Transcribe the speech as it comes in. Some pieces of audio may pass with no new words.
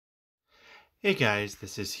Hey guys,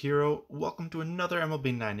 this is Hero. Welcome to another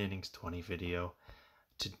MLB 9 Innings 20 video.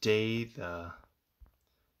 Today, the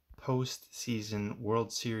postseason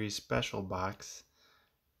World Series special box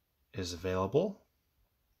is available.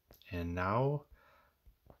 And now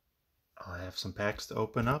I'll have some packs to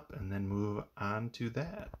open up and then move on to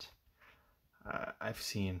that. I've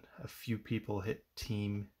seen a few people hit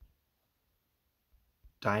Team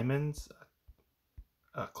Diamonds.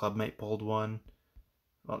 A clubmate pulled one.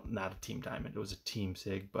 Well, not a Team Diamond, it was a Team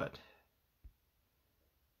Sig, but...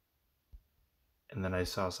 And then I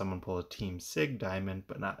saw someone pull a Team Sig Diamond,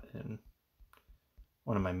 but not in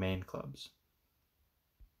one of my main clubs.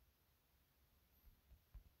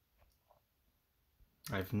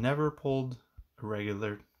 I've never pulled a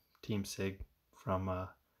regular Team Sig from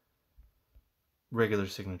a regular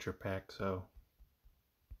signature pack, so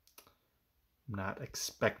I'm not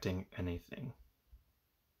expecting anything.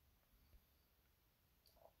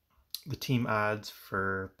 The team odds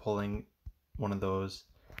for pulling one of those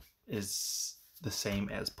is the same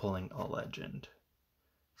as pulling a legend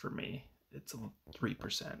for me. It's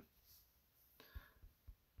 3%.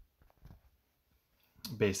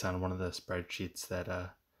 Based on one of the spreadsheets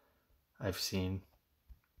that I've seen.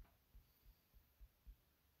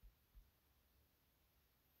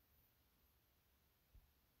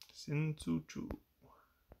 Sinsuchu.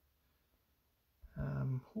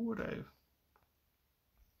 Who would I...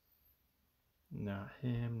 Not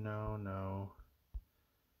him, no.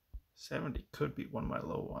 70 could be one of my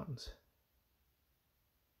low ones.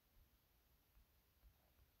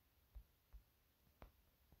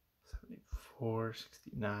 74,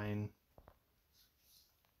 69.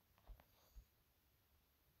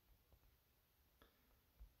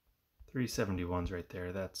 $371s right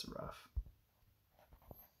there. That's rough.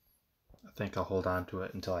 I think I'll hold on to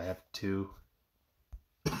it until I have two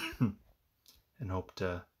and hope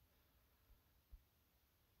to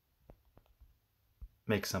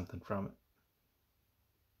make something from it.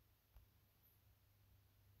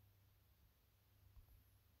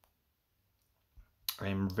 I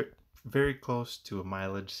am very close to a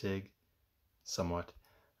mileage sig, somewhat.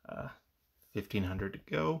 1,500 to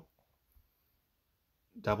go.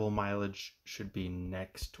 Double mileage should be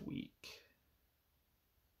next week.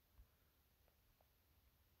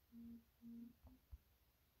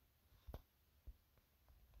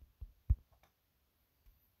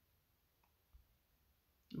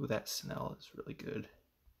 Ooh, that Snell is really good.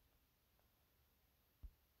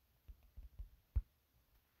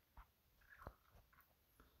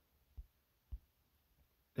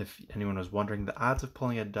 If anyone was wondering, the odds of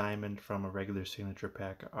pulling a diamond from a regular signature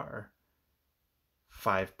pack are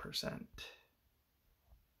 5%.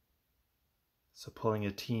 So pulling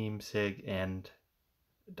a Team Sig and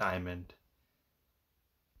a diamond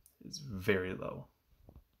is very low.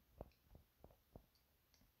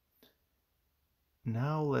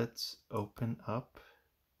 Now let's open up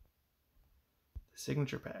the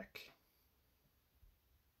signature pack.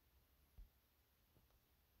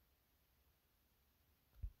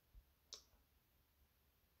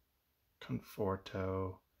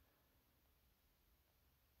 Conforto.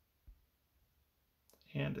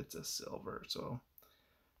 And it's a silver, so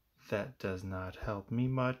that does not help me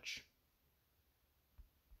much.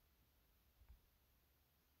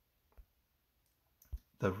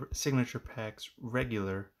 The signature packs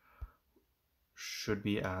regular should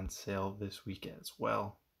be on sale this week as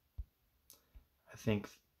well. I think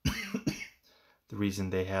the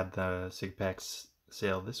reason they had the Sig Packs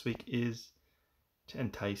sale this week is to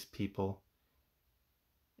entice people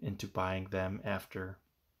into buying them after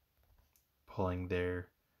pulling their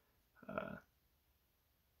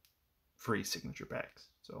free signature packs.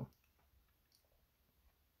 So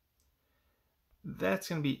that's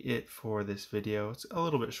going to be it for this video. It's a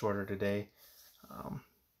little bit shorter today.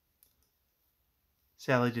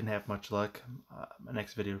 Sally didn't have much luck. My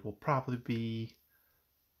next video will probably be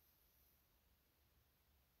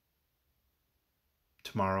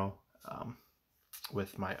tomorrow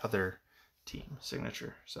with my other team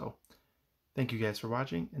signature. So thank you guys for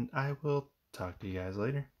watching, and I will talk to you guys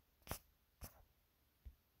later.